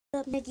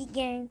Up, Nikki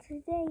Gang?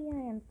 Today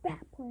I am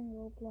back playing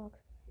Roblox,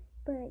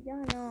 but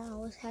y'all know I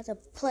always have to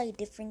play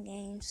different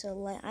games, so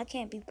like I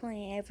can't be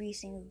playing every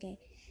single game.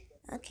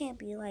 I can't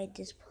be like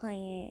just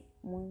playing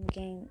one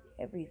game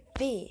every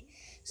vid.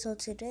 So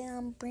today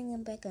I'm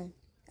bringing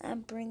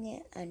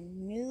a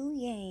new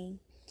game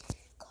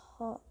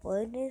called. Well,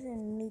 it is a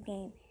new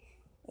game.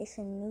 It's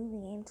a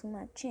new game to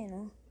my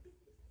channel,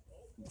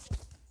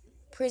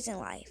 Prison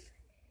Life.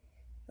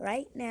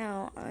 Right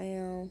now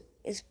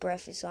it's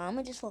breakfast, so I'm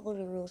gonna just follow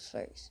the rules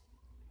first.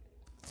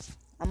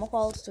 I'm gonna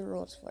follow the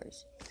rules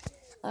first.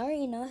 I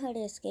already know how to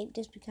escape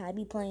this because I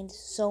be playing this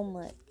so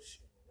much.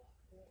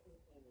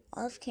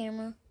 Off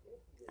camera,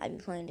 I be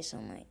playing this so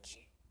much.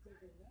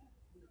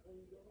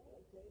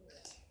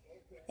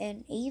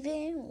 And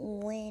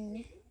even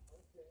when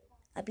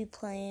I be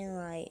playing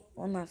like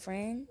with my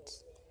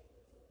friends,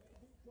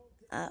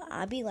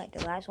 I be like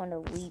the last one to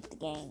leave the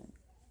game.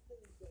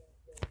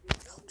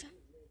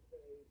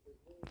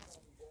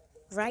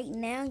 Right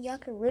now, y'all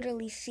can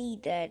literally see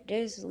that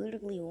there's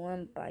literally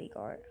one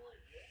bodyguard.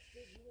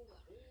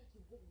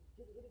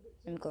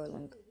 Let me go.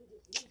 I'm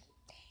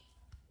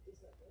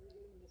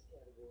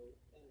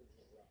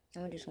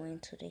gonna just wait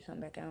until they come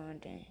back out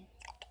and then.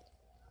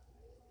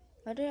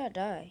 How did I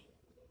die?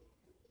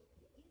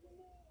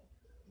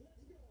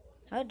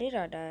 How did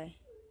I die?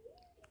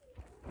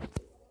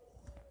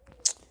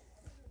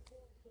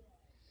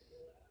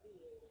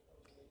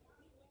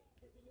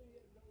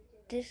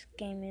 This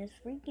game is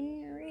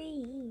freaking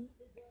rigged.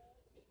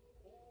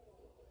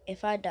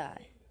 If I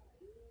die,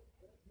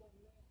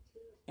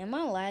 am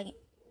I lagging?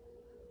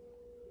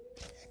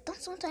 Don't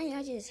sometimes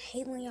I just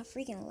hate when y'all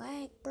freaking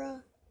lag, bro.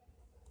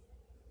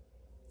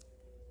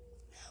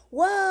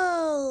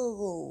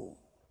 Whoa!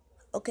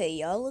 Okay,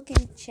 y'all look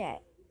in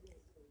chat.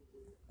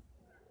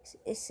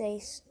 It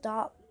says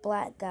stop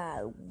black guy.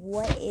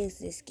 What is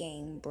this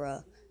game,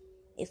 bro?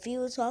 If he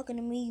was talking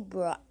to me,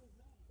 bro,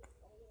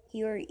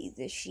 he or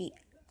either she,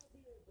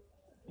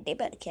 they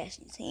better catch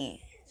his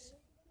hands,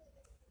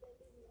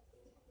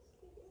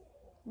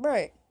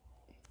 bro.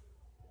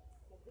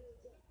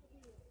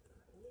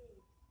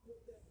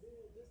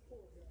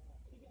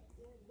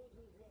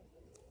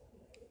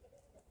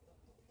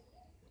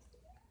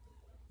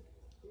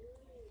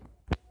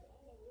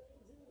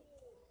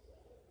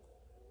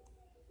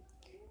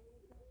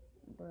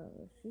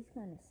 Bro, she's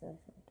kind of sus right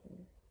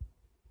there.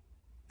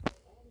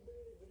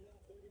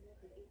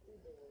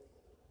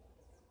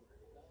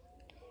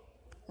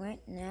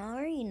 Right now, I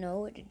already know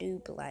what to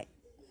do, but like,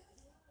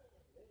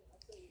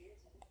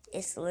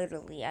 it's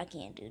literally I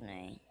can't do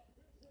nothing.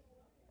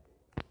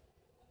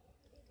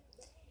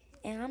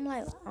 And I'm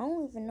like, I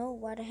don't even know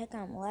why the heck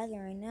I'm lagging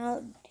right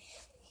now.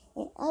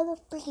 In other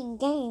freaking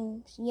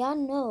games, y'all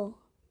know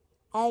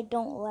I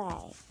don't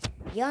lag.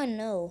 Y'all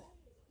know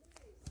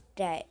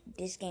that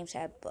this game's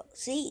had bugs.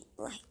 See,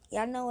 like,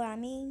 y'all know what I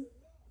mean?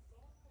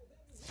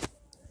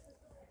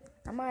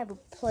 I might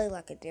play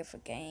like a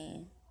different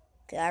game.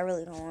 Cause I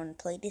really don't want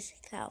to play this.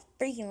 How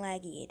freaking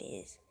laggy it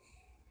is.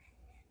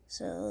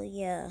 So,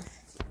 yeah.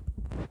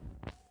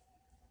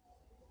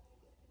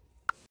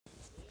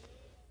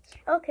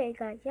 Okay,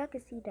 guys, y'all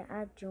can see that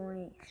I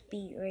joined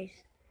Speed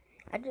Race.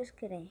 I just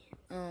couldn't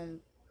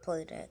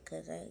play that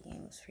because that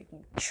game was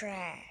freaking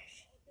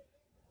trash.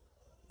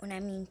 When I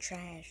mean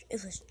trash,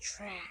 it was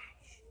trash.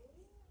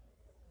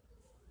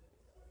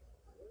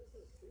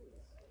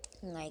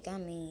 Like, I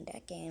mean,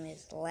 that game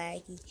is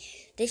laggy.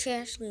 They should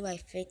actually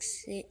like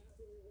fix it.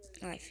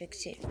 Like,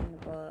 fix it from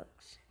the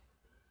bugs.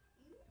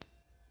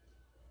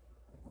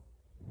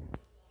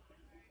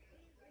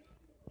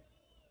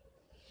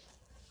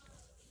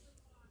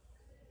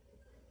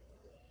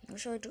 What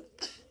should I do?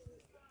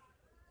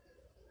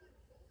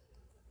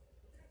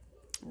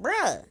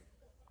 Bruh!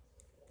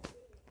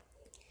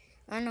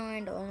 I know I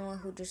ain't the only one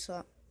who just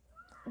saw.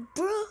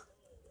 Bruh!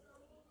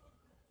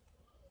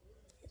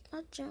 Is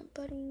my jump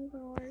button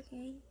even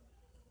working?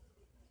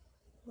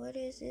 What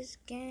is this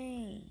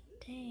game?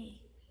 Dang.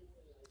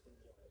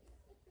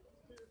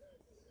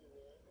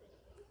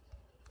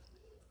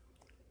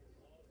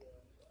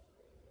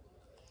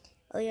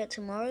 Oh yeah,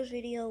 tomorrow's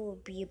video will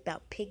be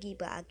about Piggy,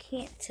 but I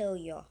can't tell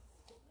y'all.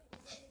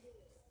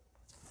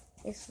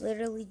 It's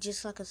literally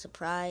just like a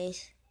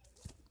surprise,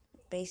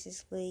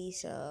 basically,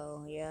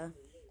 so yeah.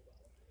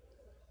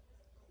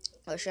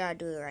 Or should I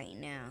do it right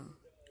now?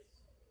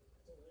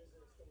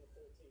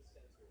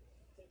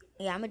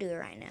 Yeah, I'm gonna do it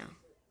right now.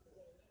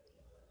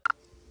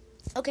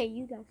 Okay,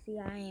 you guys see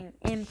I am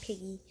M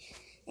Piggy,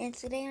 and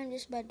today I'm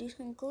just about to do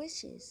some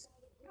glitches.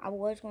 I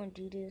was gonna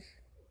do this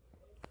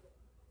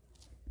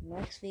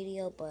next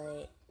video,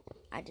 but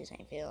I just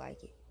ain't feel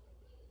like it.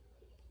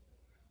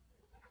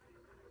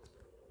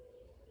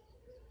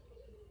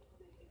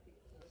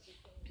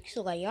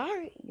 So like y'all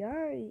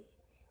already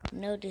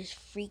know this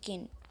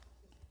freaking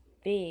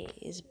vid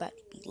is about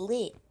to be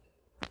lit.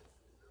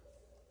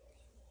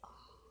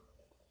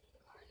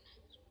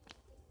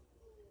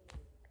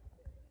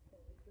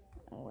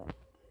 What?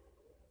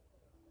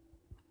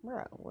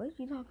 Bro, what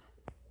you talking?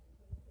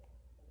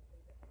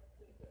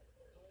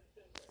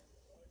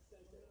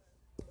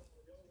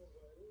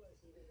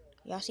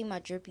 Y'all see my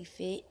drippy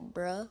fit,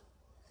 bruh?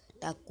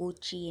 That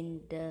Gucci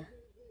and the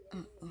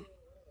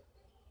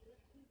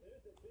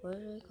what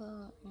are they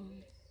called?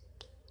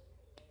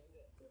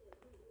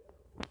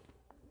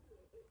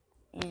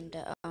 And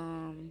the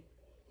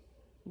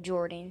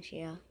Jordans,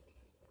 yeah.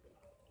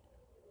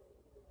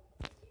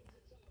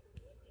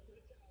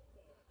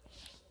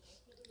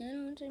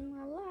 And in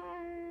my life.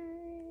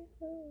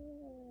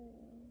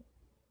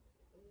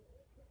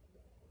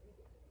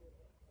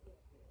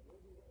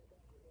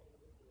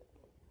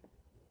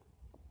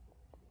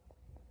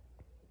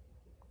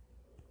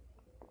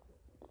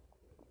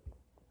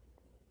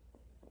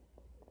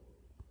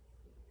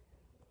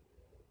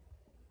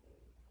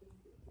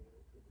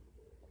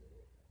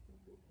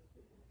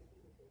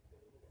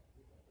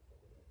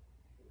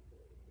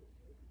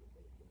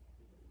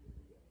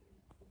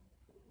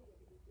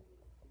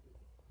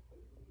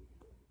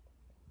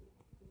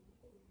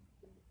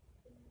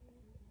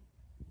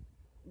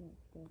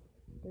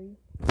 Three.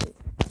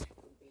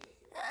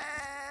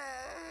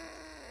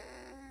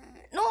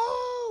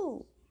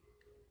 No.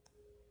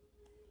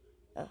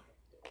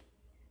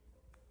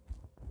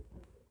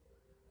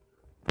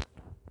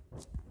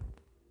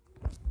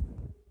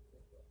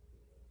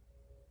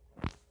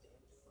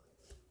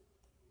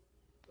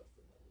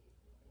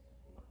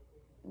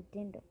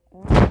 Then the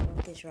orange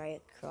book is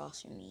right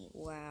across from me.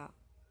 Wow.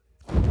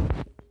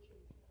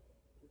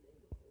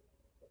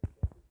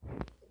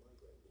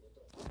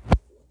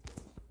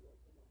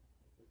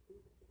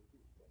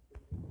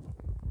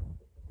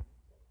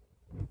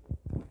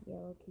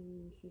 Yellow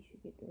key. She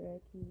should get the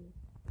red key.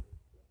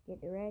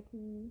 Get the red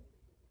key.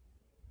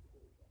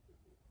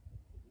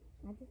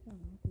 I just don't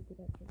want to get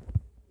up to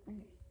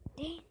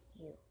understand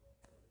you.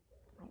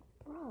 Like,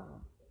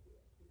 bruh.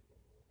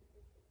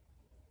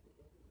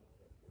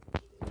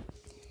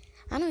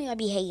 I know y'all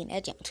be hating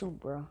that junk too,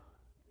 bro.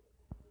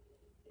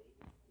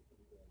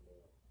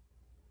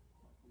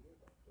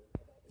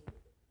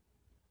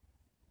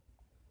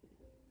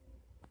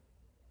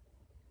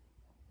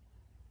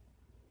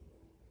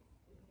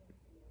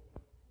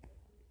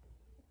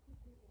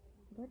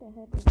 Where the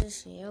heck is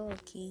this yellow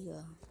key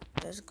go?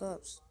 Let's go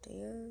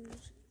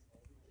upstairs.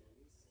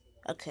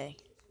 Okay,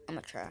 I'm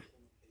gonna try.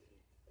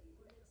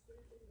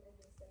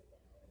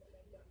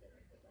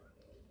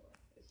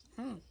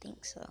 I don't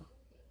think so.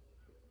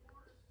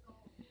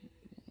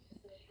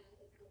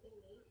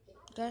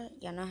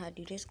 Y'all know how to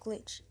do this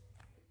glitch?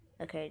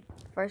 Okay,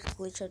 first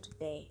glitch of the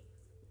day.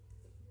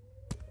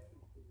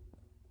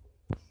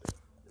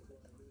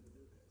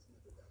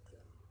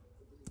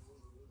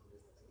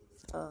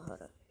 Oh,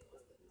 hold up.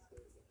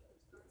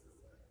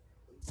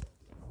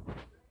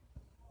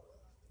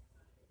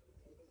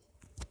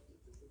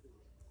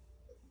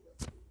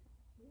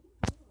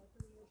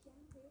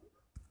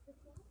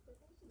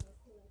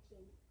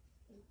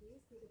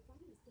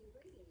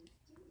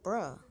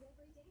 Bruh.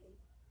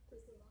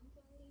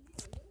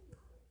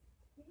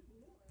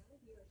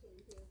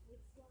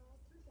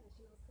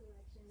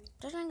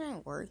 That ain't gonna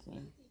work,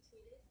 man.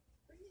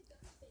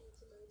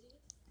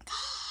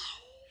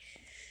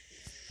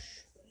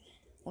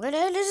 Where the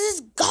hell does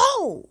this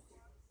go?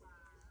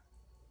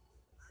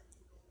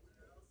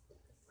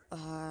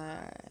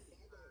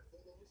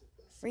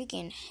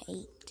 Freaking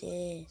hate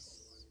this.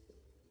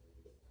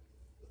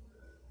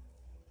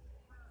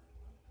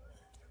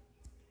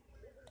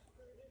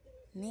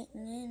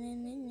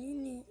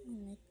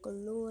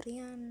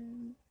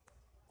 Nickelodeon.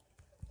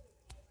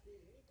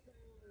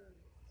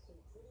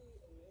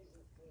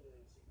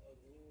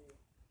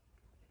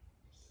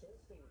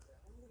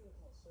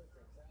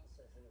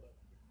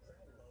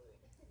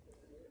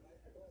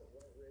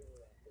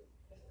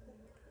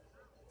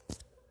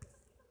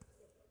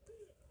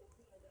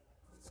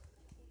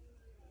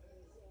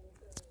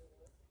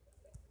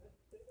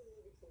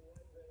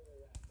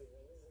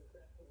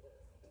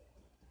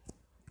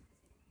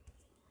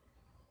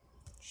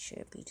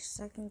 Should be the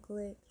second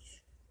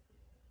glitch.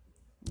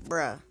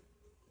 Bruh.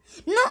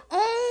 No,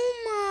 oh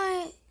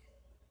my.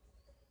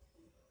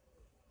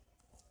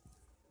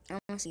 I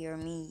want to see your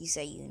me. You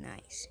say you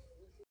nice.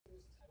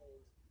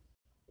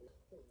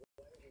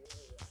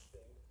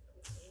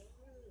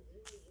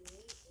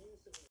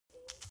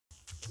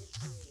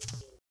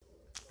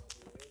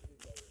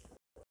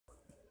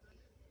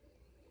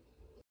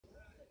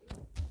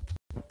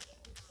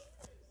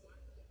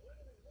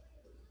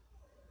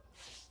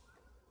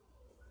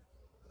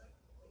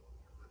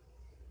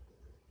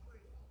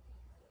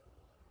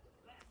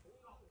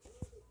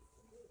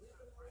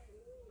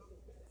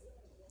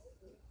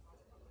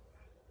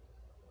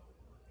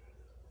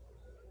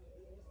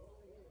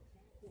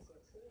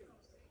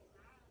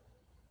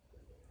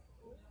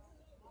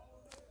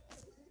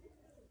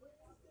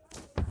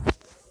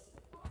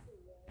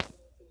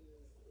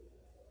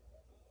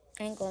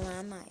 I ain't gonna lie,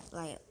 I might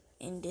like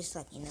end this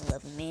like in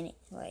 11 minutes.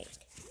 Like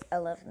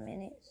 11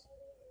 minutes.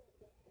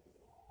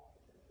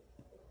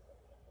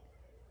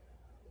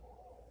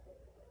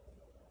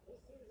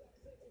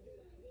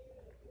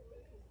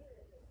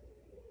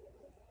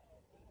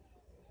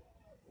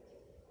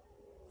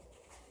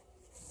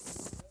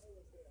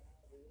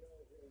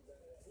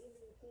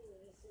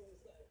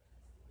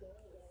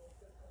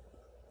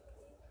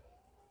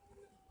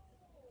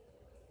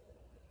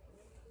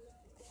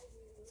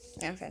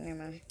 Okay, never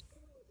mind.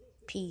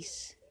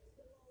 Peace.